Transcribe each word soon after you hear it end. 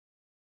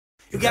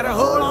You gotta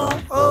hold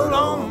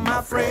on,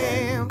 my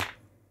friend.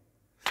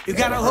 You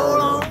gotta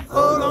hold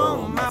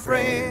on, my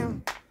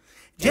friend.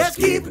 Just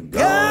keep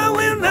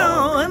going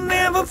on and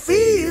never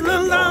feel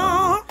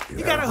alone.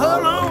 You gotta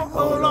hold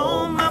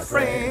on, my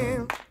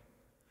friend.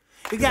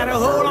 You gotta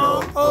hold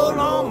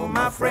on,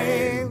 my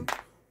friend.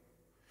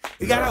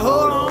 You gotta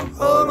hold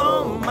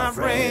on, my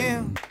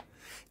friend.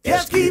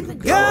 Just keep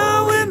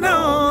going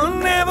on,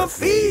 never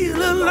feel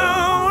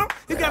alone.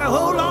 You gotta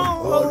hold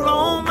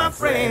on, my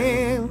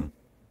friend.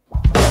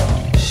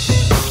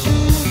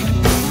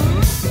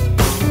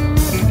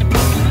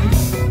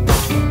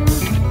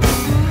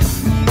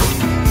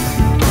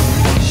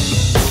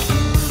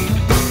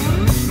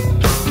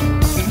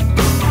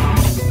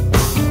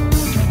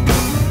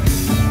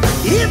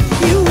 If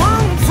you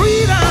want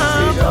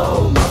freedom,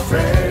 freedom, my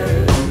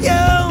friend, you're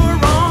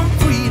on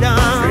freedom,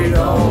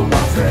 freedom,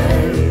 my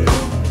friend.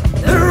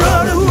 The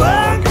road to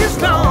work is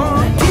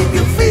long, keep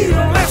you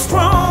feeling less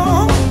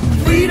strong.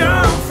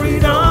 Freedom,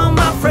 freedom,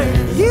 my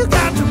friend. You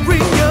got to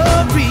bring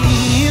your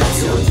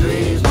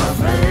dreams, my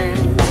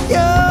friend.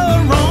 Your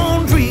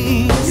own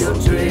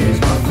dreams,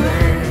 my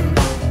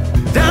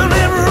friend. Down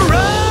every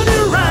road to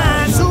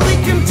ride, so we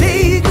can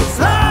take a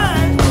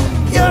flight.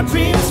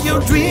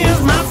 Your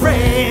dreams, my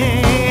friend.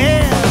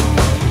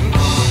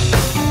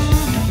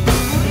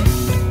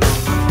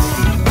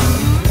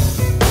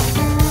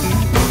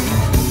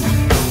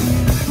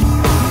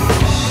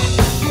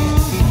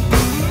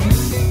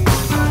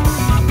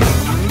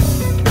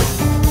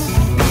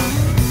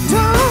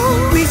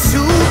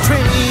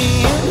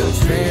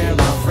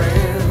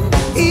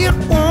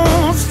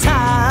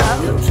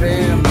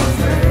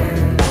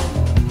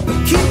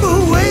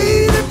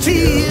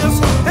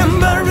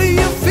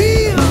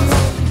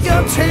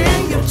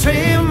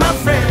 Train, my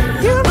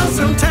friend. You know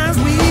sometimes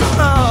we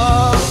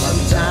fall.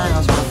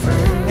 Sometimes, my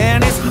friend.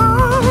 And it's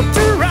hard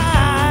to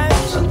ride.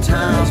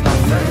 Sometimes, my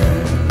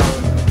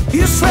friend.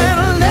 You swear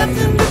to left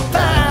in the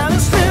pile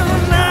and still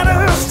not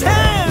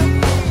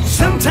understand.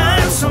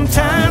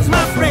 Sometimes,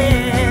 my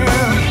friend.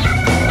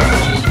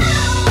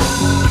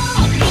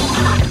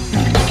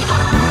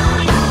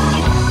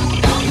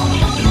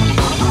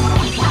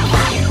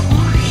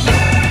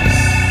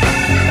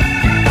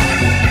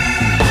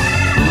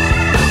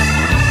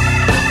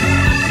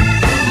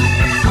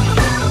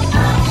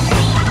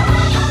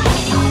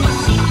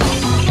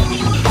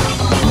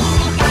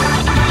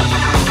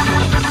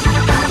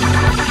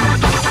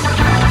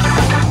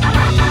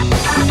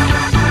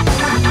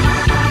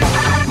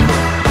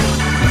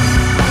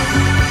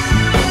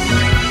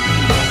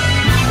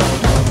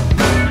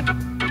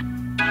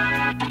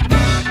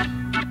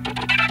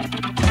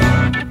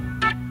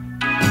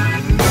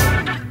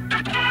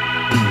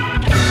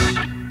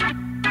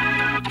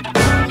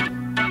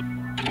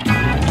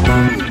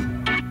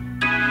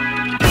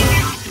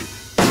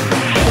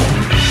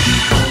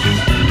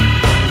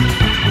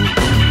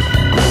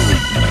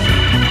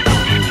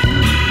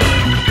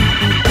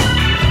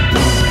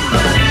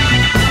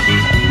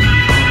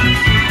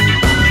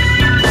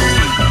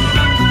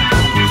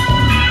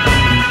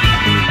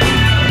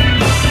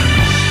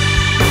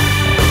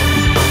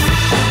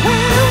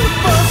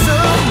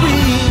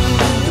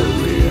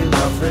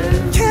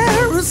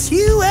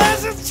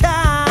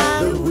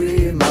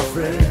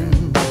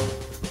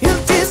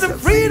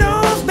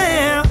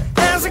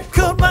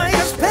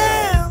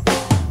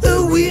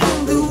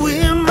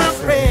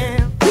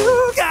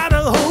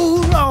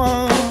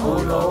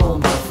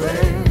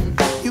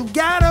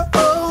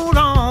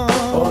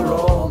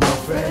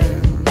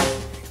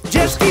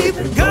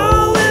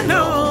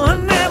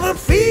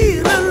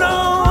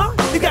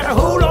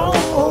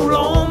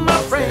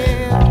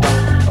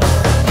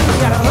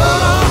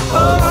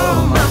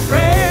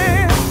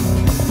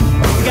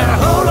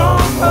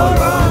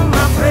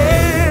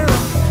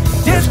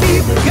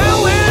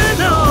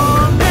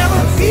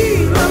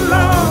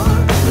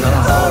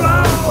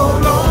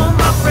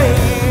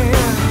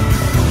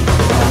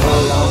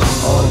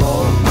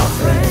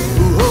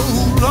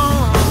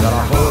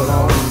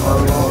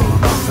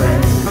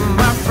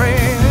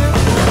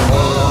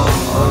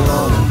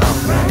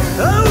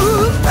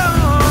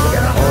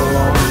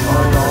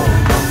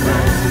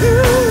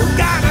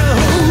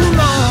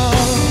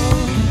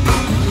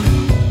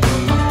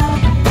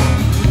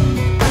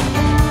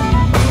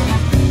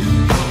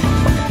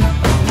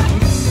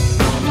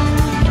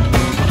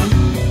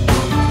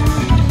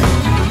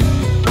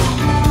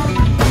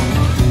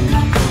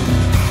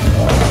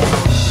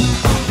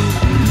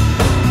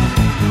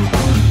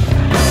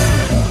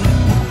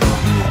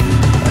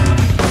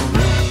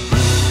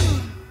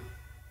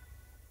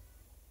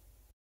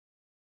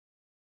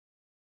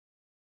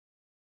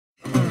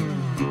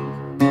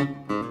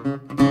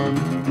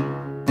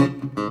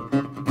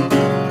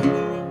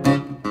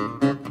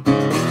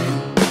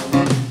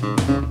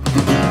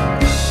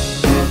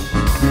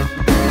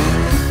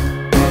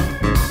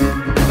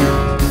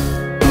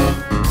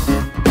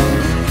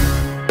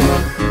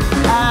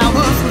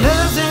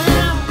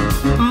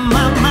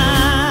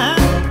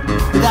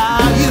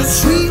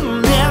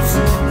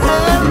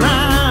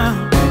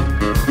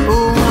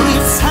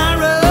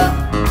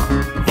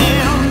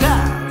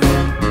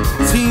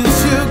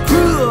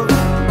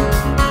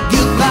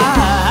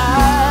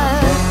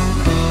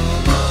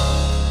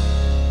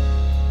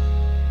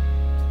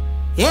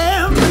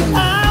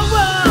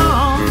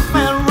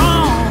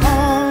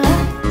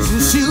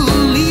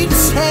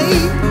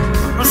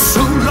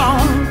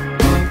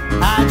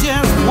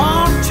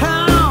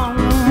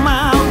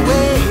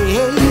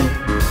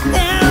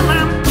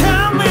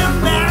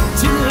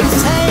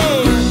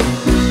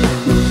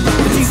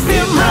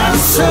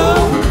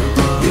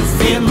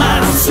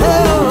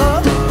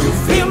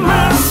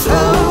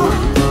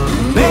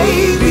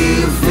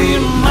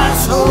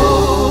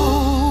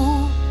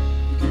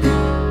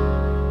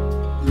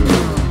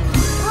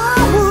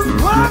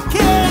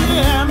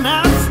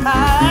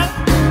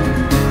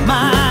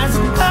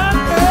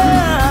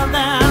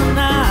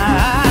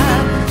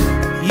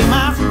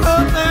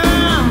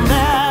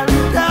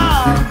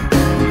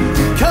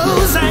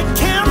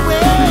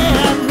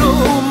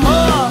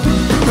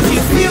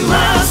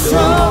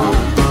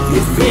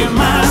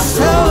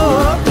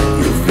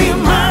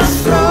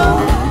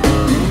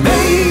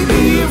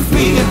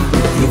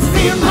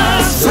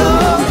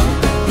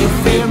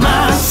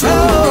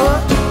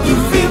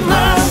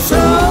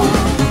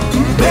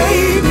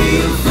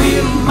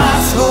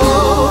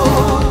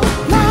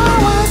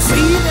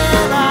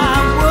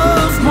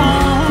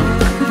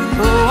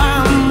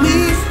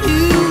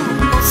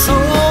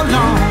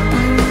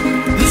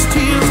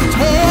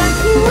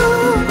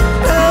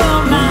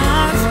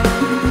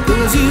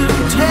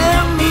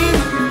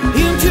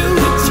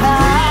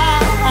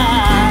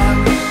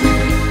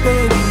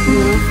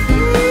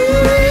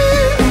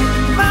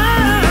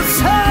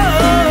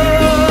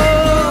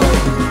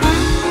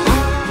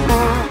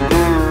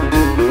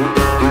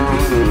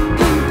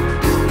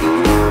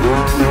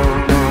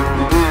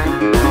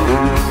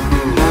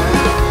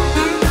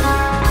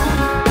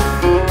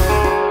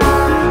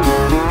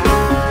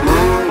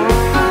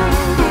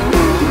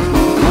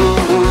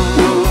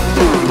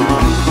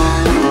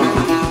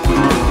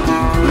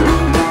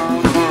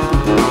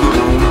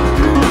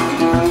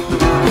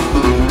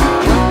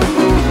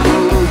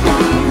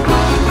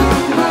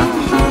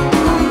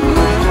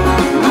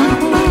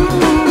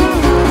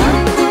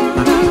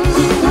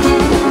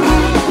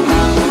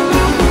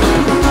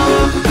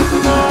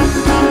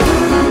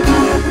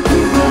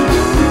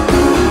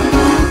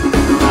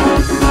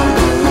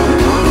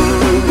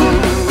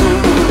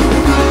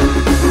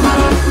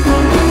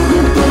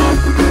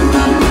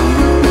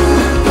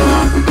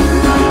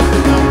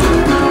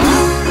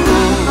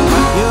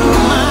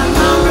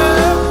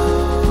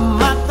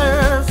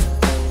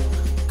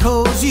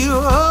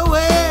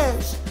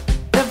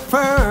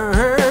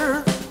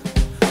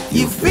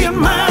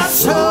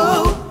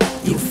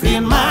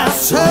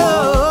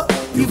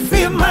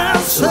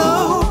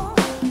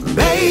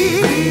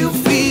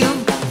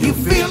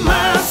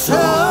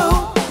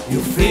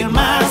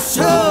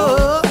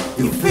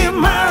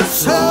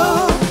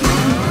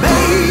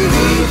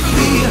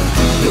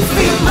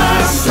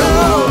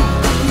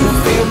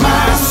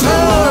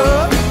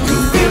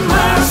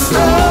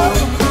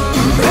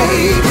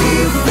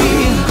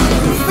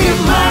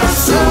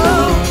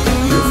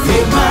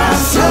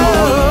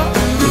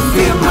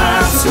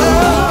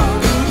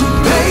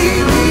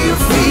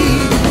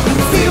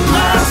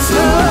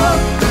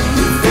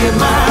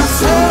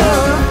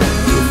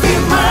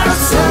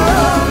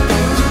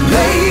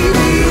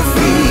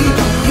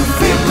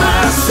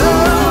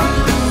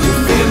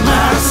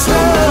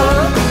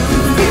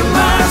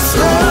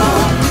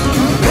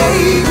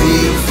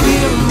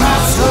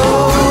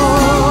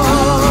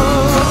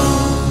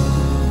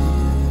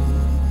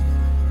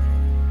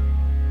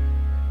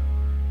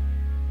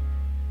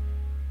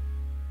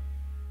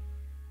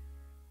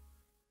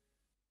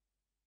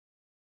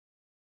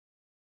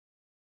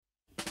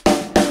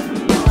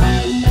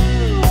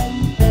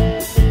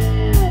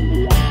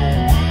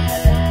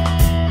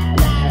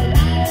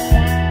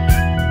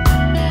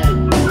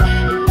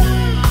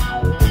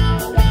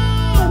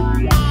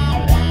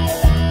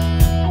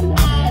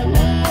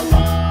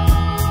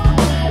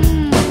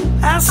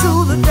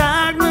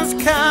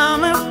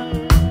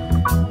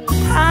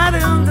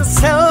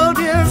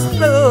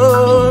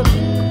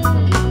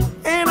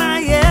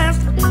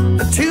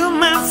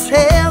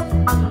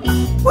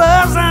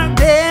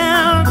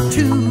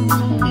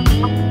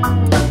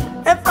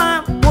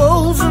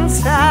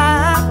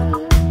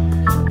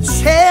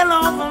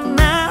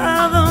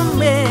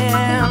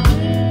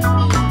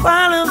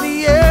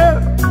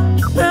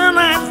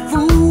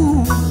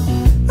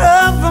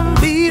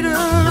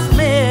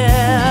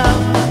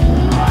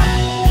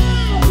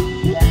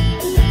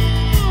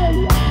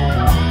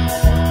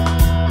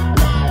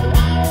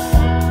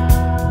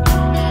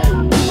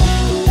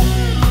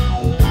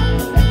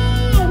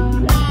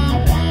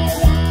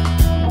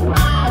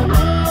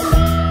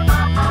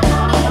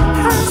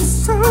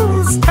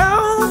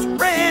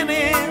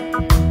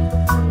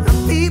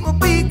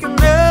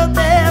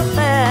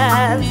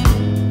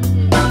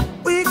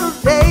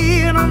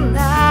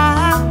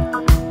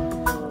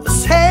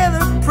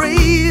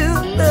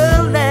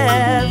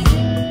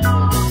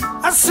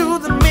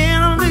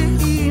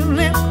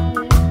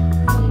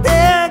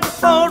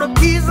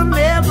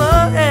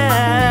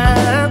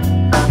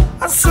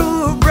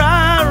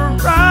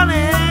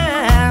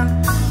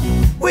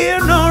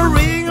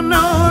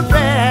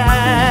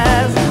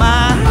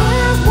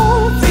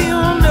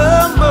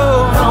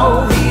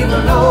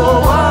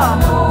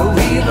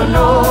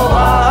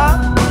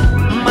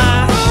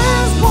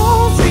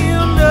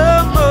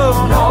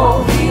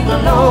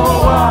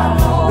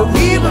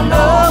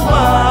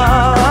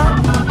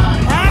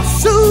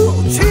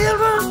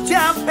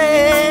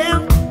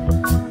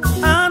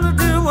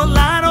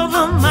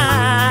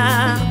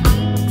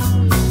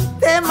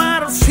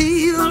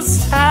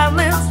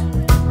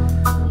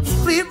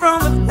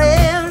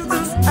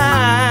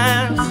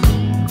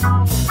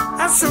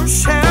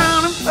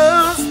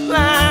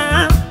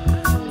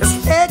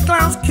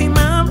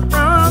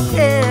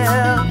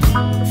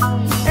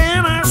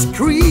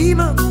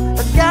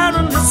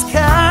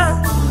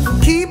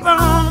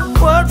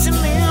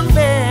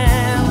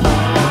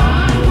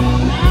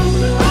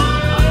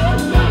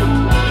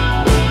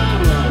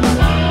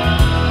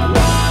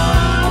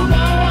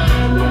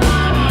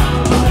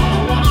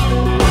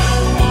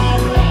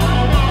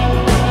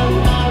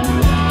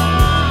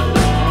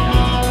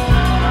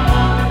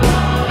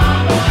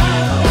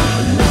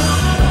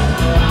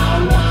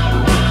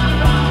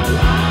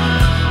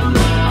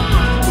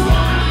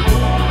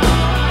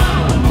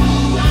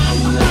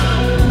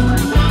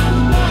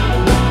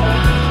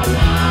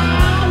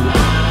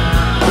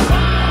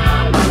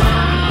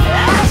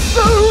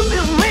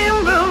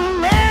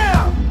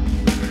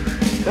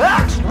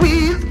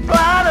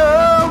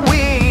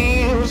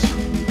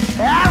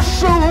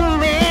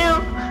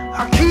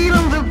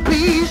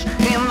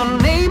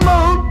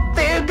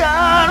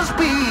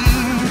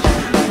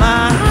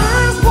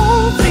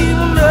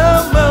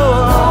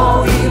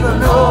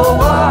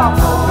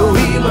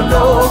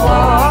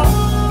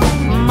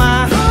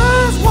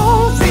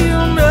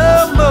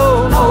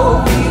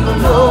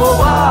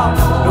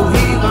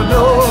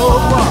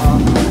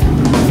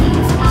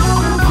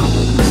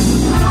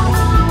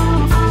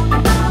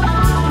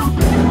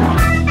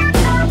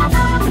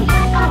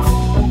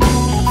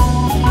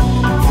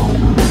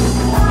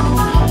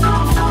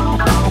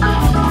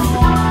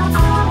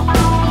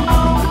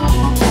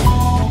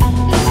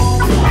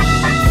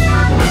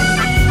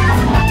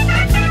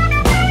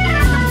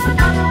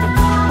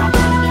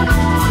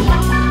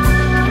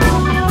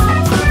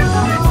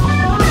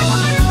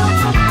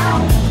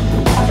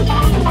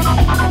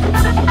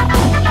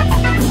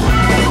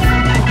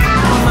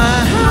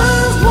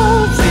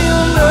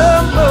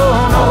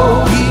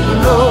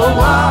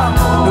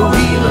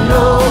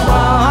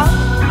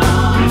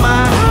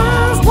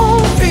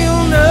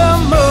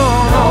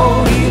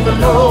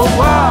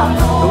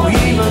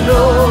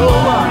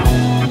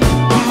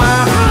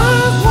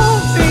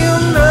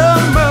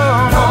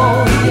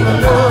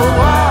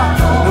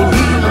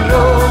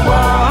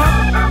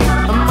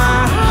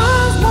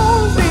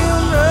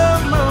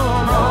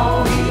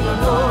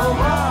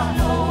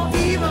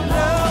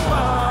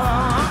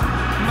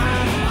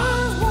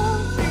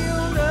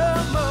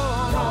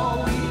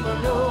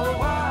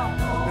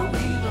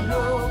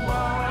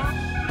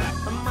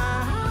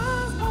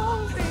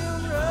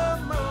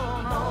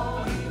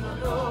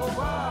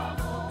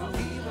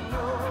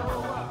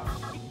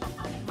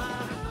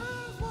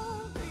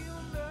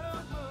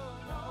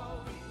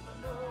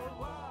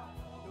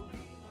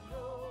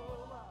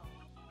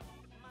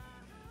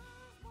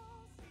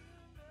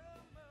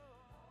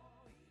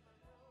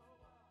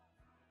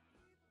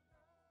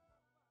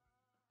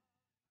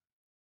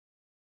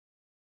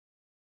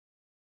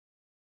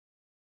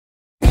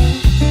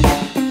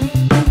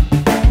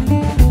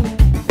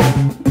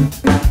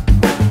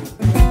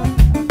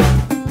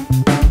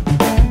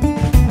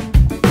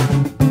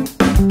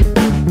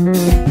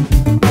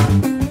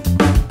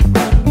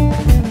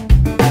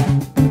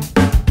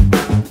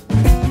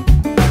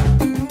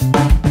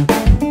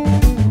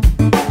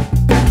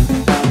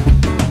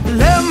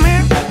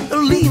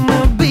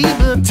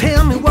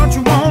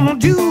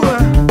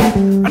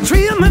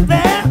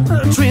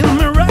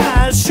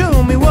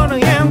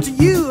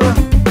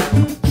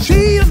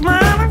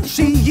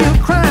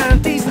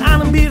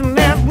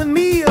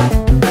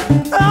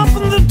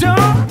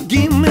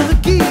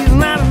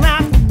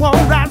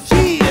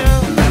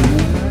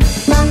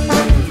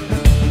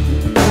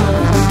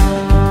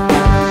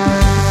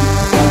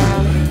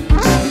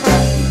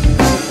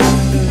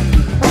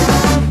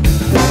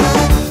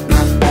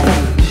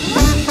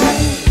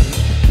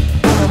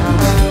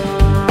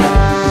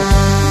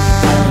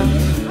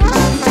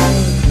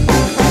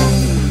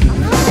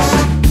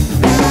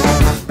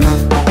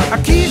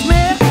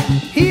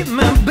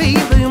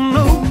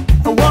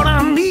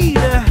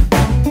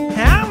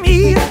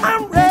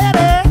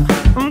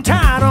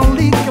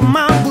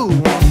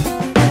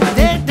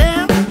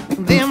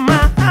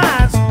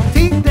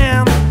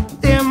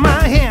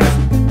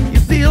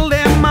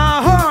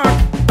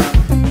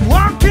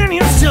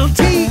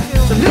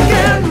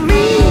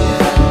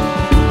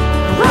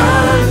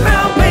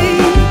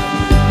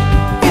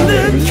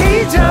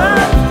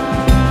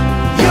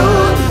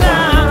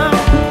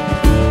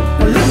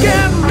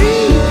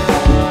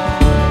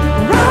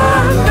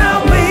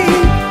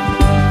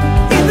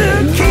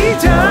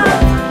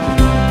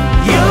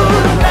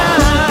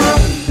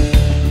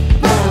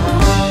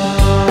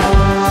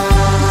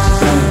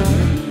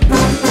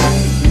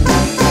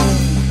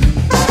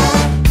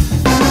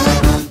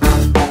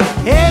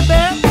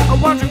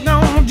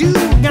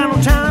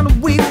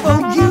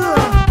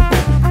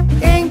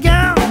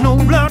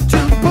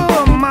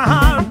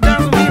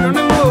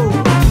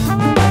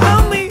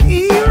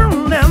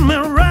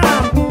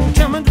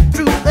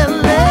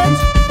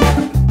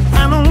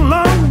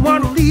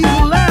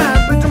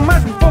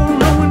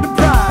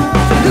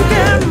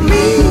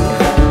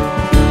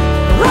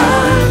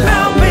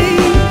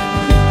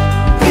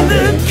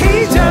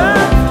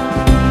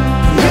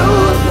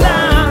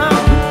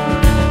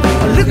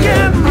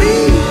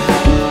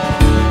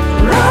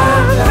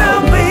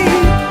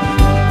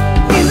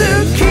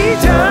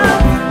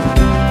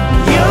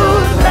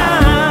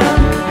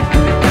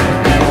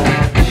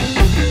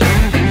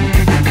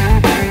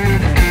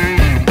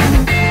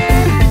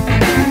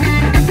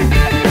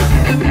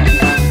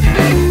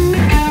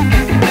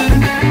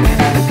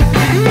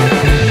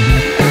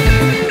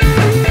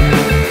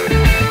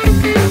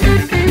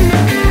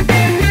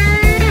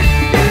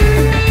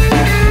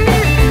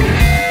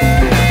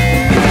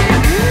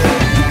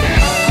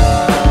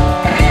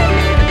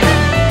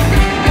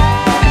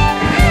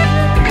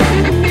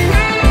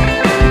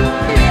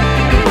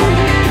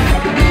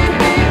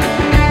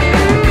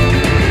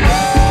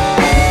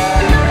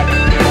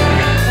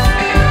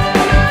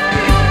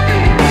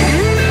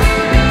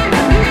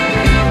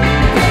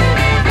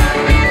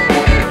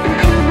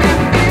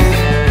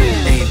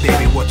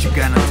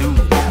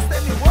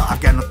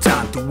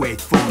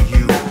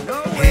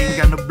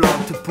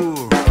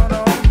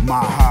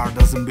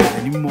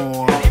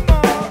 anymore.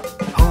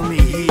 Hold me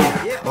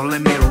here or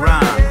let me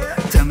run.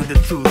 Tell me the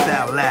truth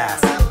at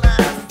last.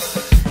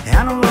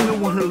 I no longer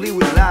want to live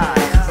with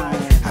lies.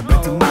 I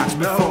bet too much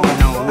before I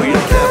know where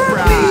the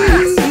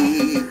prize.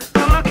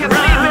 Look at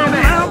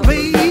me,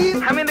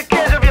 baby. I'm in the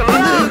cage of your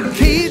love.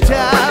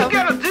 What you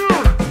gotta do?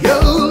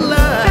 Your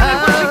love. Tell me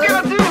what you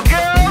gotta do,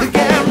 girl. Look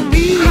at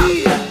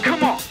me.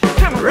 Come on,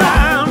 tell me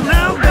Round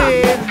now,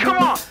 babe. Come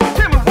on,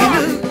 tell me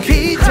what. In the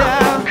cage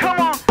out. Come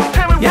on,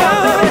 tell me what, Your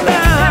baby.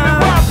 love. Tell me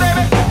what,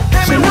 baby.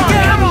 Tell So me look what,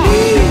 at come on.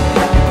 me.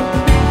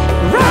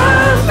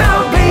 Round now,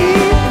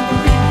 babe.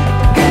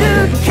 In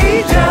the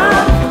cage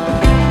out.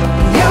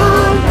 Your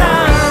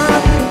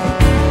love.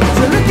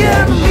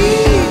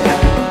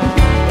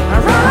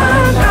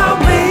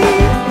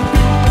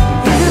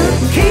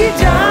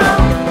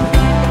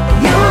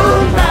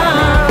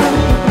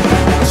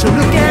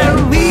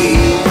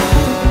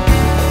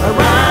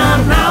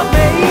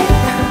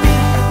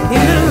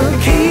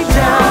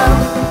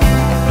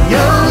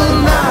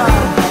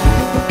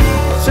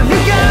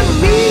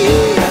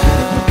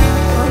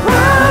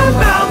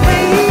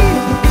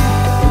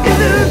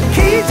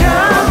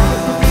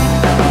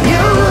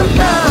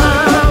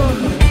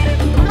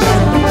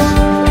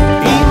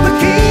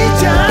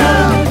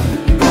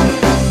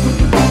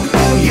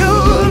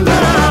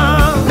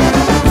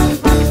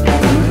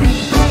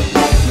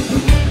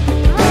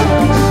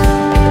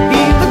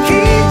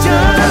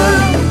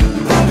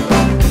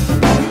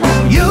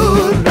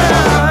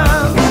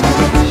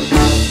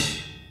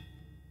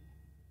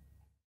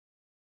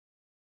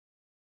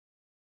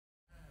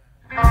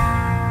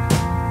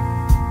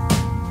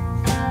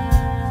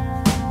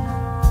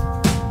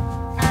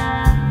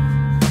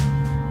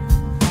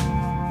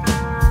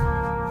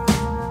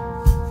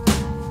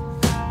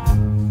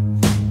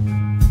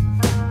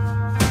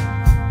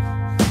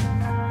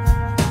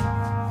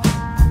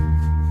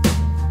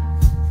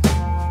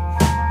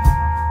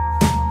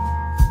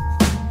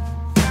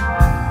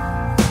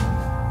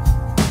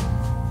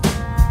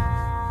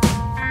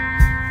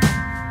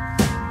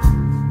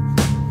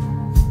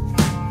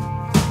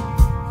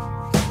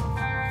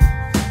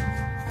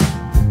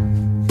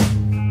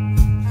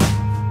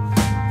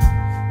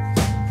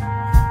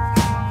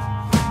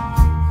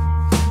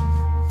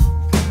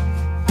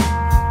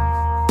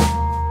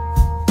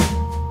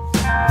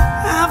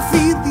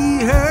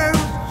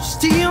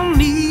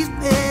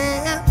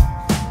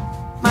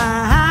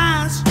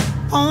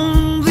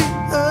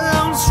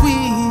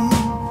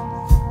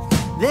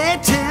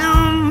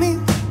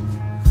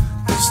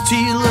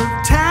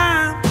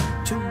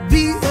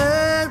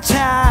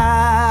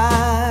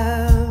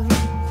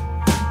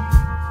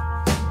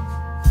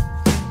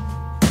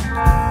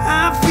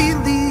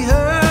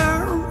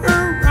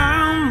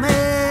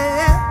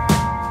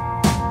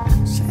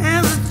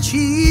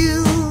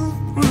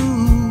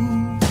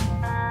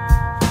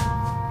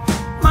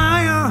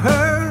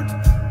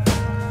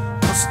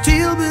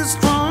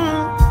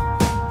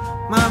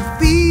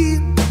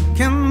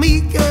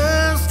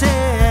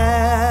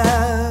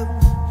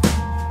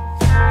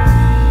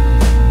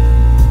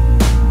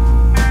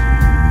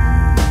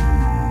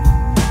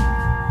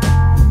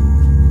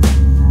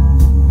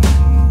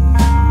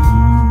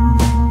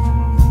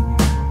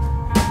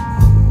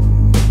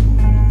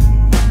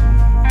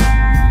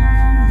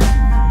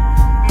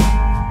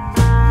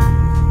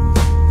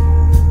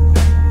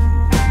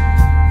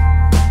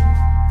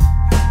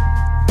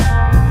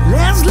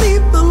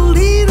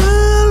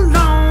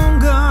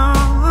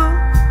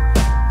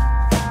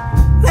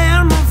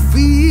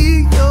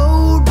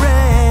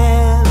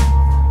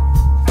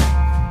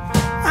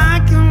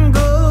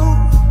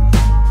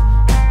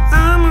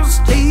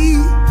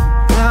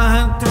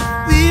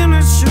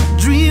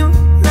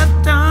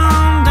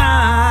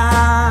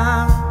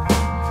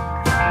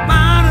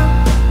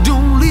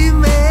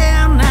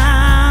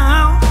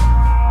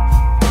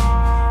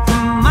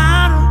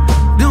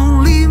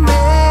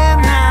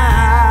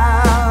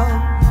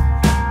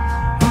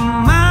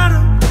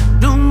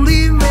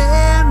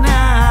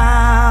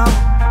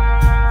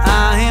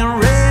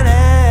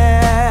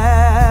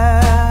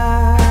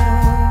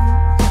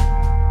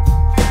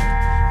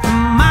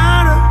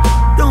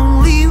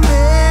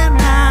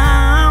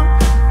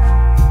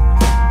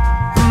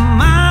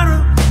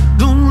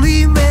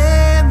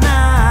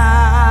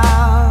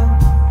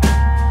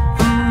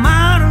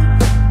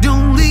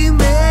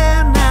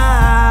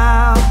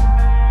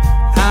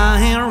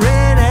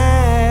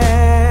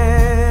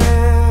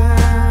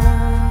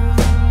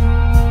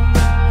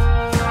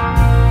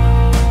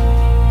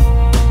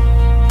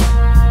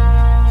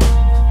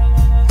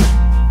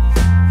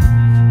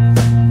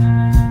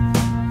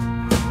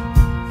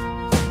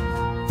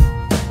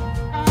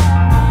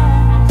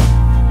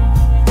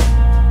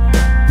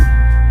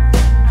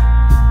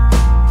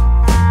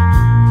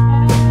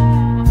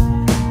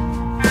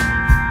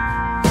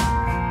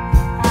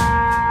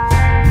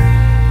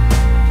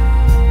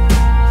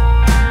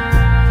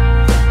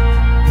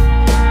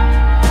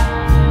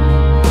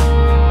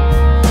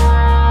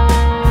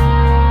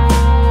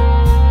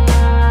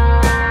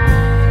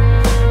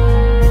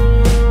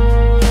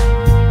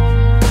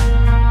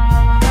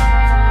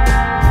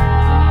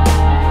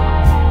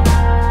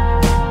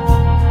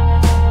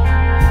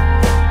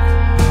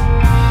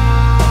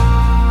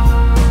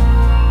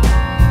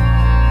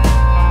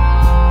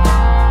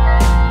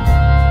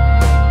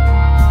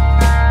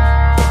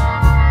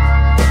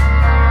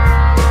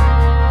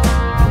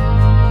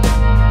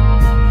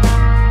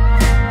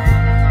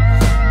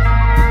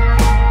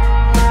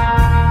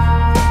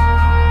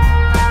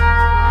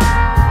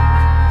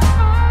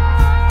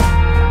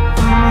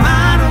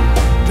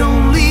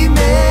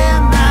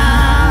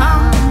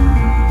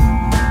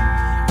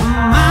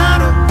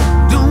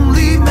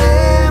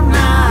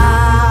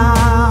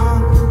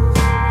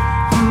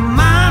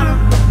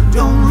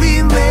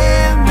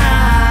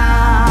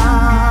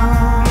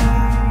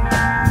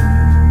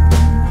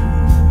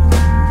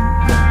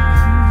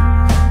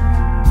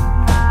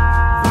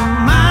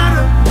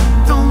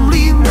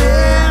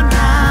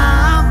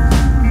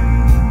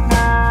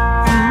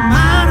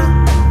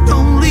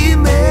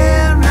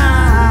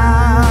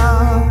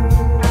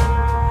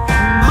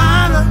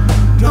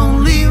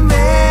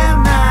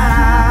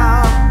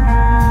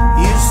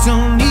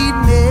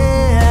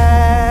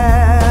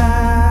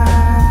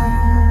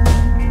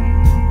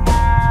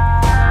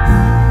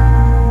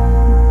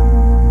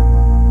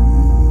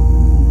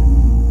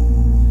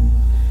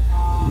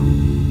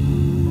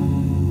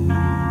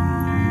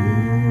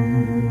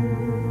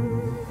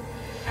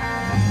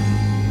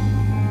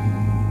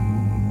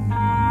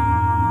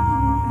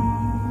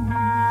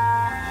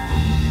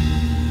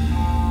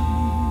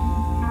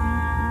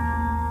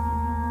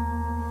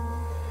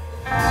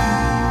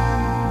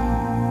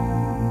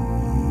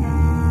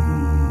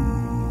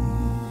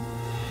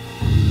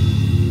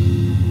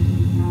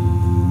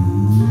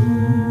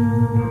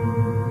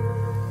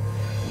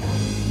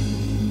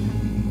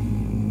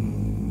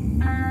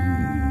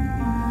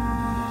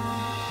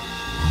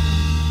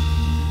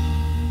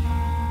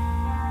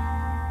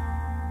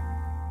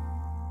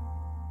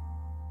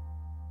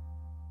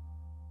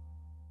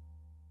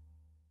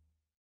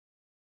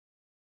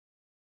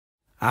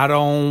 I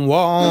don't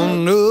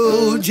want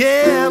no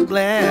jet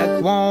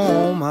black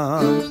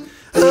woman.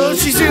 Oh,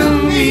 she's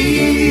too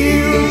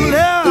mean,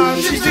 Lord,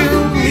 she's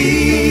too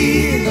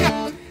mean.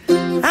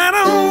 I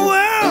don't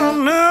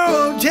want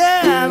no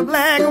jet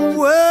black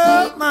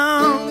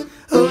woman.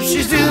 Oh,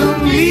 she's too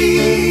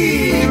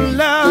mean,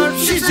 Lord,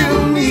 she's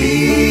too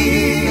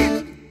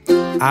mean.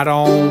 I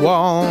don't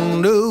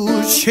want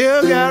no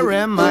sugar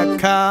in my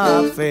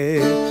coffee.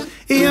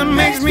 It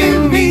makes me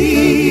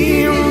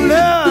mean,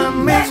 Lord,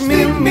 makes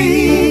me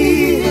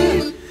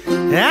mean.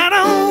 I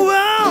don't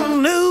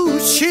want no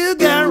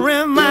sugar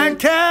in my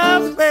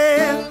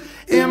coffee.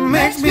 It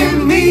makes me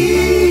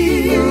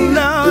mean,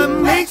 Lord, it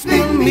makes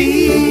me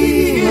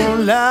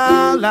mean,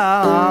 la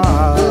la.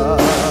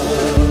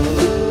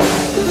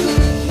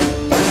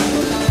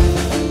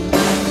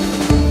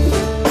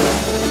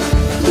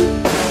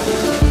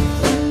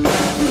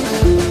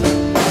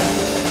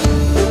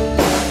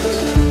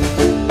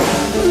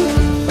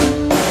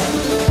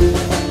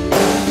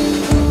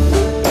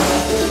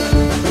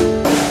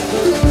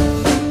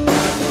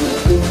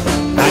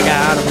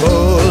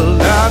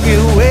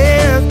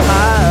 With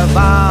my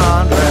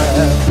bond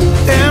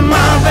in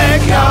my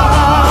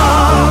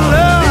backyard,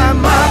 in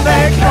my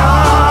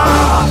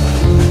backyard.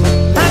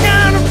 I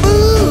got a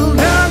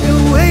bulldog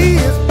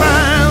with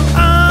my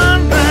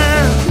under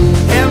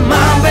in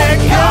my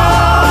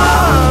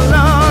backyard,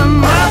 in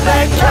my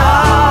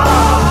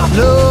backyard,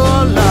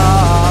 Lord, Lord.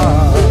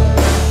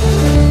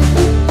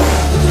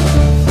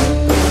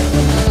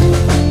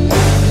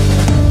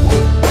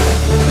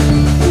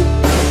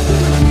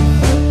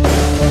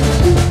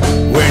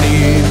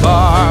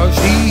 Bars,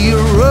 he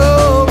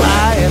roll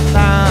like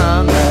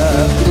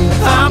thunder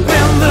up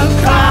in the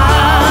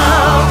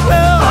cloud,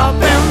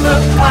 up in the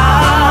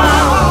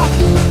cloud.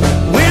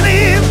 When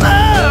he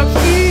barks,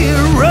 he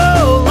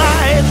roll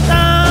like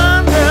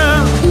thunder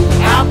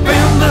up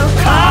in the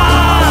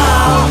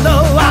cloud,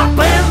 oh, up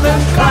in the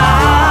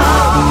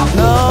cloud,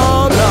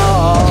 Lord,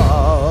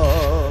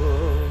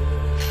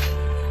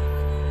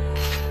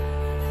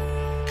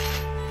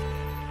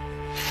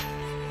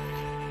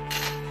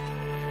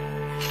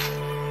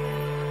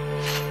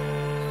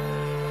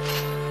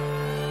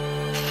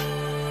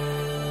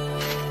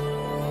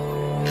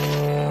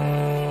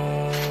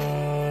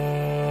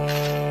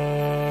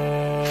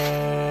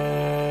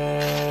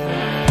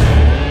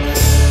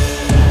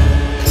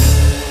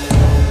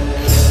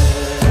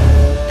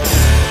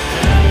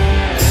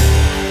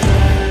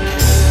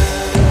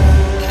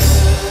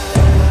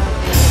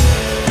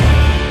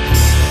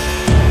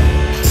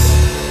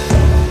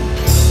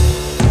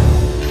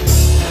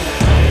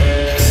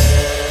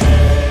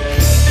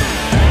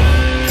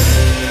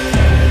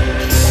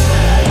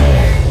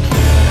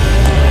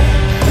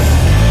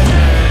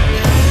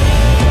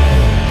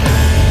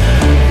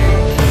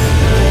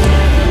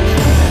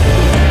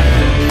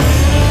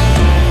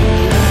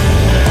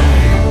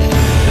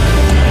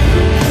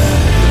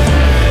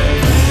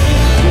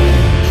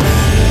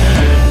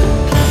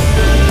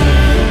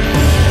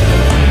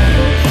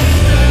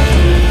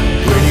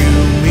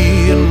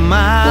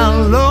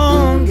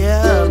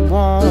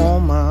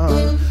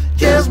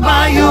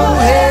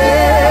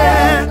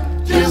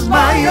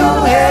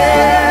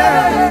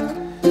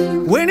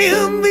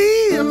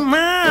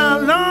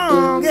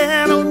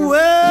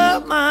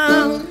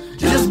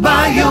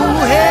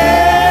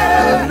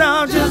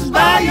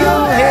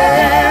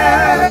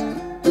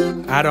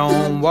 I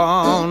don't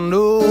want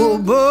no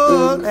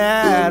but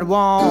that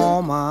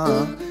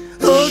woman.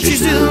 Oh, she's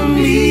too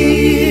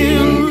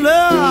mean,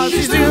 Lord,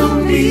 she's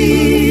too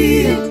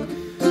mean.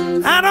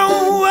 I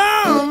don't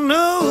want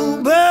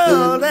no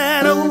but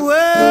that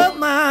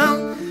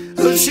woman.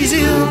 Oh, she's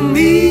too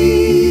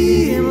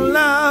mean,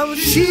 Lord,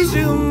 she's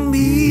too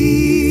mean.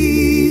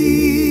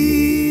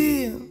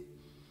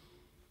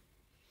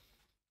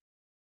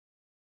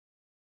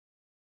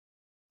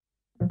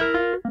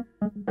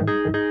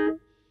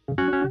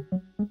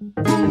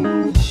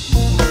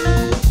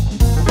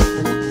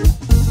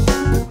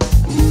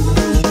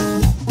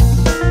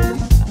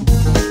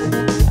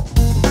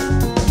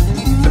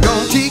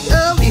 Gonna take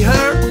up the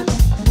hurt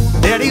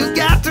that you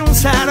got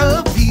inside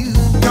of you.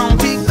 Gonna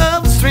take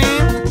up the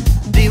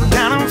strength deep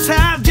down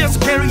inside,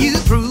 just carry you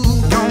through.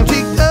 Gonna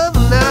take up the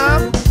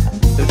love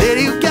that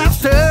you got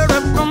stirred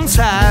up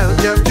inside,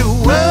 just to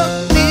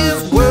work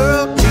this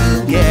world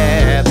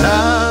together.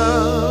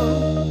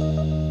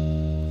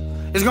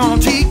 It's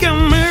gonna take a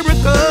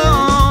miracle,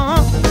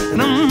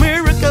 and a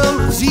miracle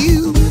is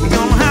you. You're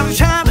gonna have to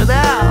shout it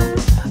out,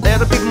 let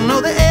the people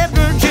know that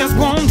Edgar just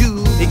won't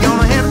do. You're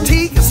gonna have to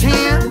take his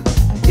hand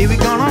if you're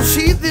gonna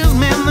see this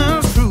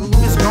man through.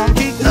 It's gonna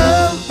take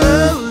up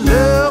a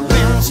love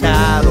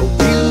inside of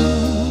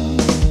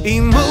you.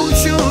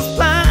 Emotions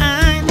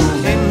flying,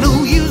 ain't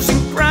no use in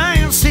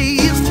crying. Say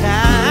it's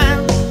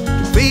time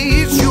to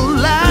face your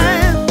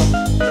life.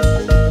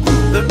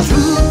 The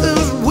truth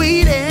is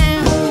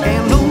waiting,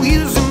 ain't no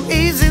use in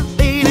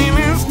hesitating.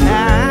 It's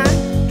time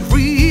to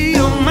free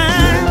your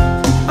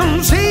mind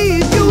and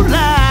save your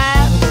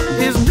life.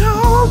 There's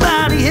no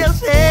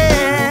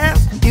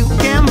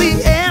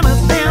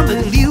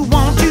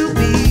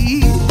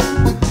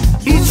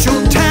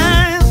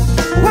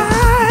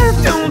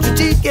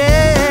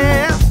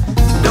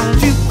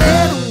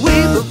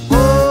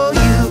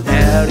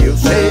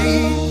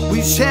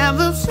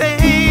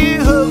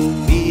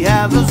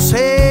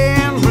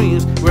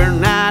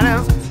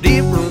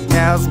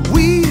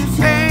we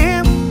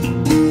stand.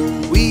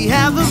 We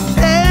have the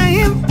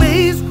same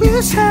face, we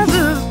have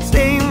the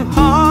same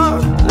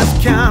heart.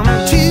 Let's come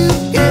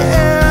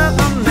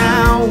together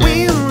now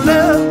in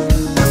love.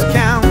 Let's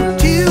come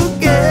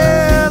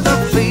together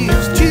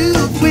face to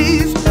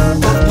face.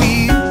 But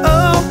we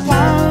are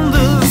on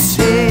the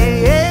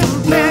same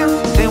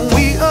path, and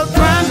we are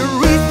trying to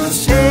reach the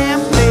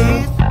same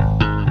place.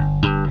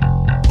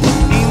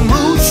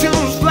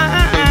 Emotions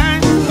fly,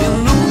 and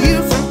no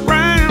use of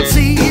crying.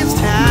 See, it's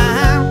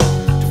time to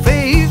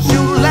face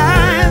your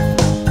life.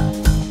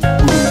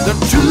 The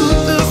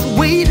truth is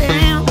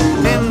waiting,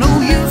 and no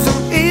use of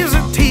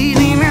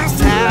hesitating. It's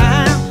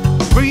time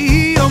to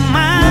free your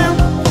mind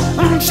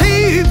and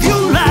save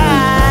your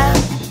life.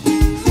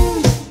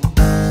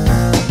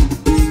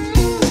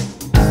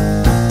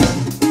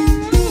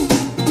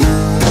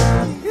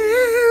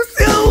 It's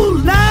your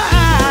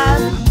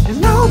life, and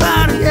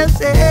nobody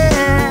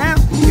else's.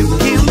 You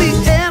can be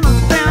anything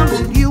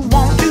that you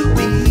want to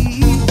be.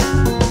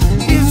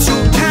 It's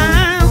your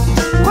time,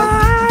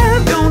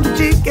 why don't you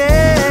take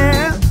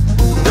it?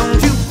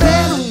 Don't you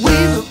better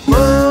wait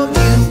before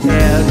you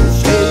have to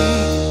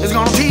say. It's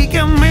gonna take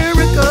a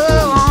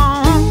miracle,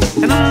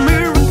 and a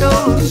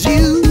miracle is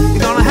you.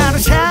 You're gonna have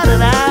to shout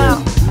it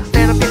out,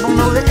 let the people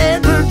know that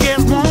Edgar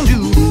just won't do.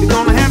 You're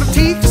gonna have to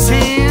take a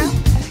stand,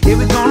 if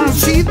we're gonna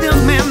see this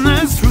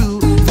madness through.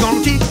 It's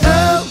gonna take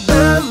all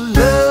the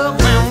love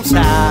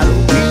inside of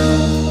you.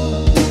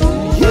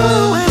 You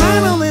and I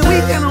know that we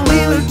can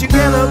live it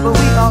together, but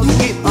we ought to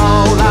give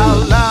all our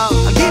love.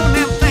 Giving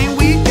everything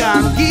we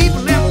got,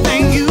 giving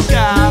everything you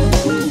got.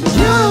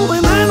 You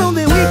and I know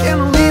that we can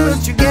live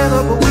it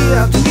together, but we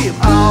have to give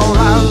all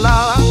our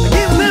love.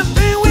 Giving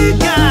everything we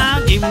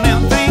got, giving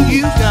everything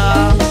you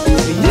got.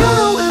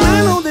 You and I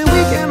know that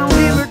we can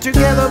live it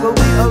together, but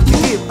we have to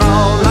give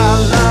all our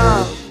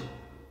love.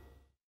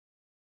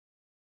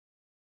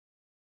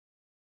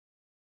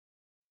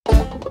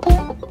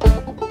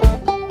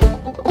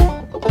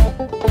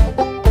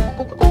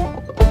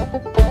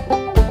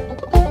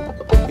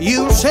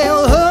 You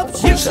sell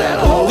hoops,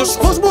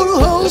 disposable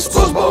hoops,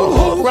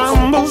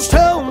 Rumble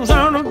stones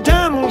on the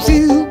diamonds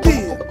you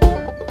give.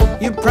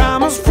 You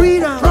promise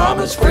freedom,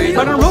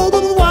 but a robe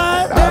of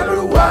white,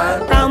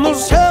 Rumble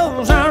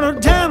stones on the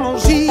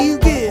diamonds you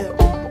give.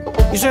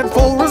 You said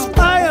forest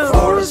fire,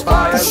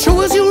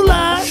 show us your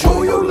light,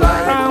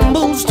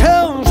 Rumble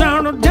stones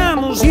on the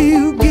diamonds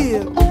you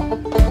give.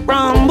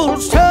 Rumble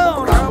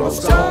stones, Rumble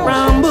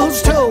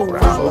stones,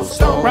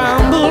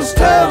 Rumble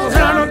stones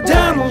on the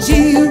diamonds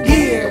you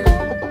give.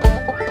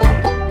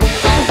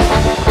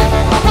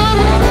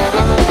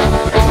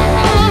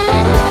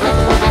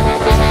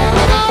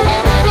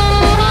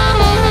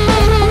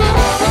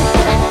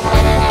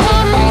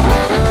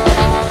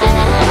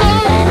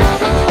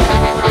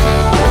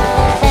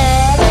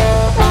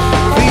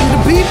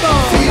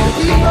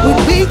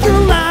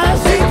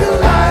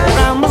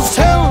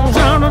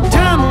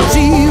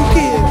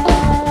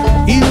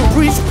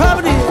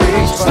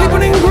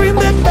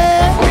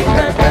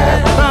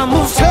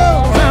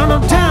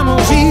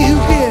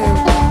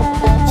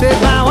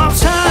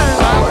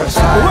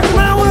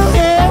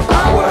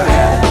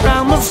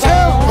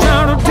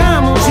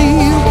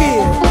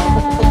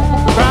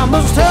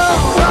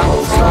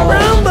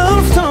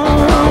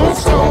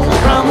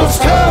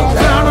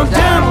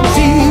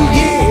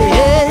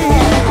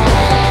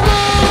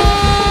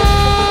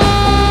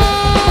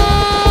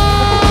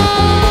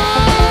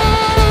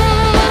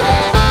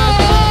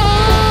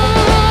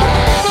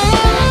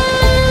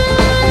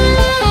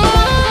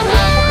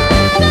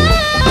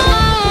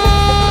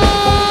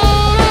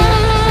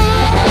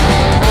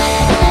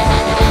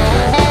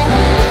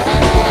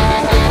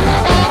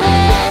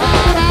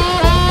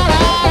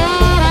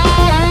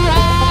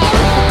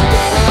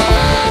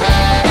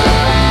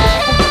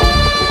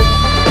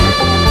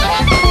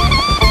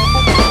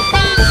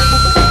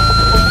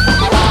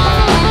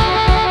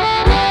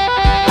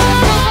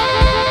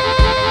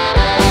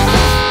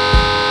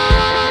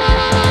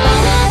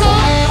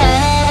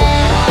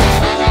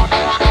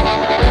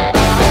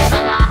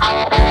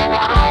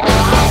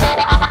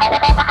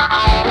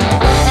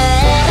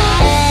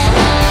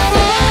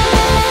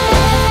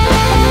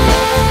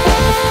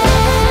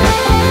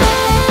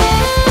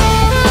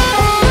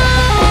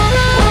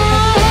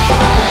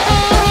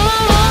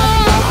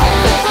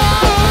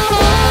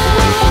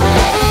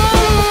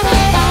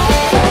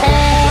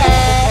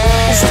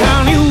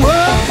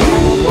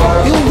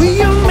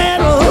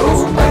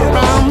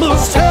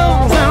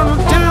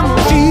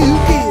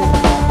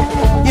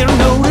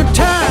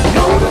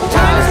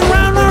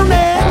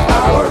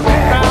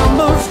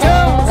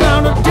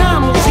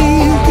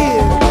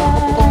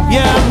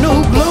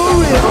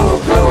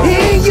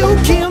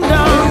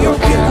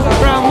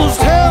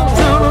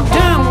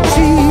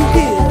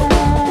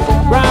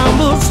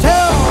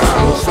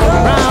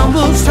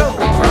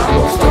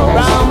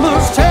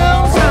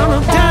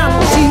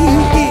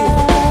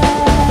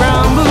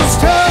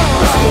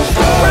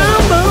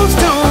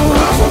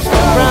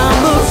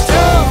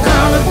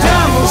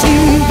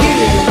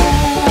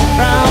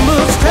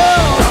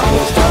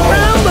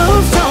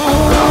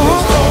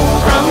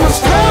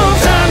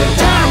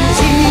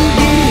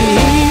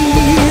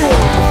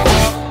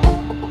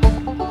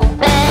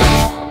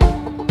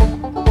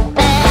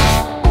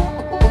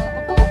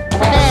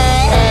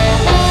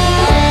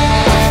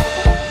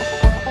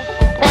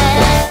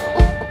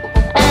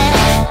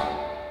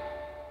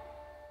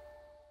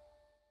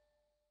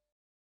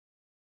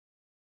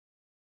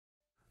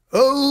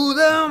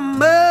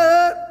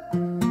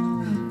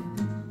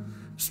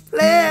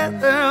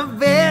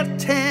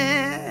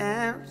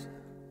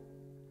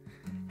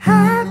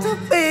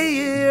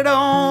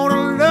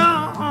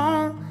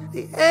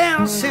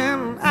 else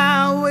in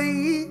our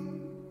way.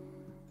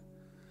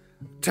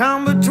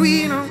 Turn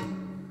between them,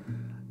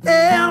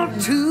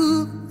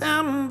 L2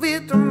 and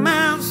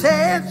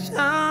victimization.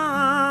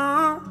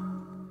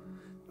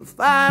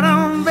 Fight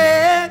on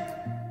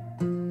back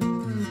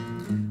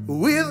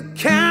with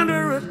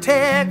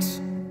counterattacks.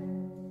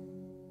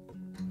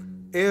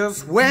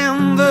 It's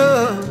when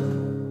the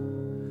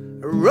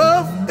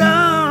rough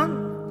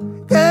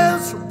gun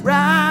goes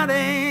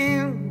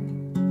riding.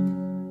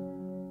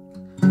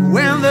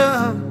 When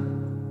the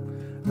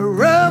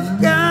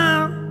rough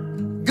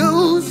gun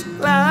goes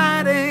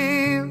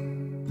gliding.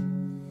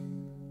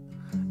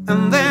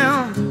 And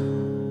then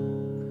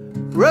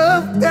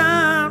rough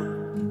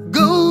gun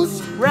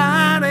goes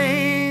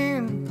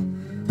riding,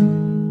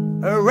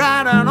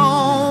 riding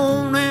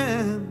on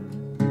in.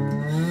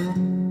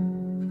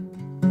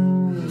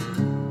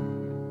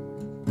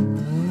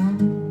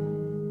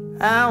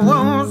 I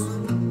was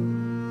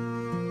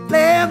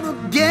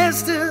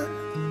flabbergasted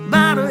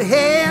by the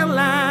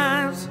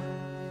headlines.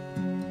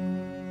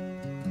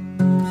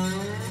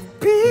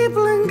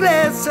 People in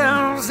glass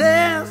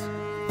houses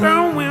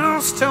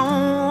throwing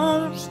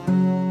stones,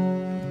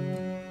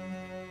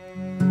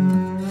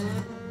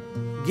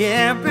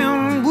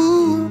 gaping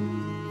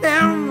wound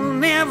that will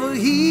never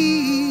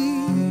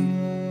heal.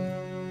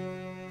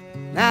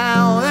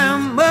 Now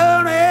I'm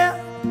murdered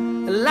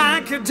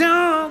like a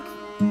dog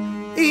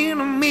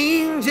in a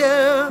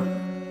manger.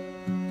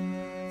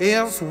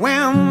 It's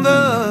when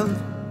the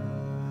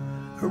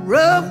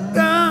rough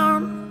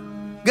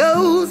gun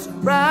goes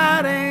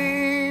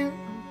riding.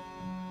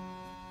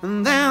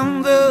 And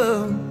then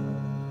the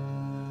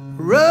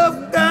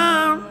rough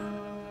gun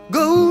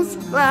goes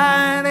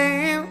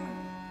gliding.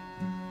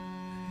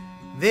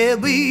 There'll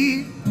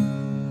be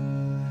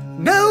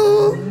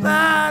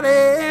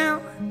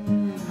nobody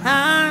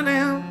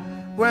hiding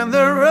when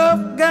the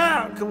rough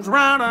gun comes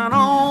riding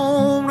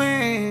on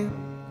in.